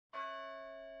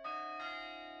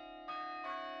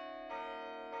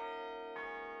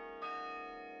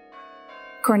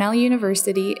Cornell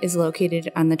University is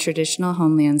located on the traditional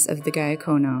homelands of the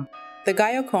Gayakono. The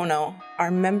Gayakono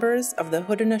are members of the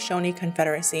Haudenosaunee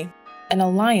Confederacy, an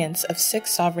alliance of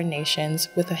 6 sovereign nations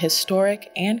with a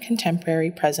historic and contemporary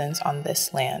presence on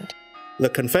this land. The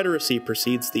Confederacy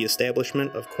precedes the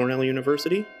establishment of Cornell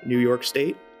University, New York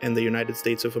State, and the United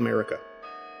States of America.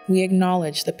 We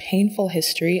acknowledge the painful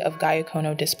history of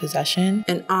Gayakono dispossession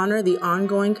and honor the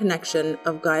ongoing connection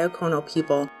of Gayakono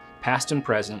people, past and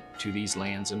present, to these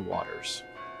lands and waters.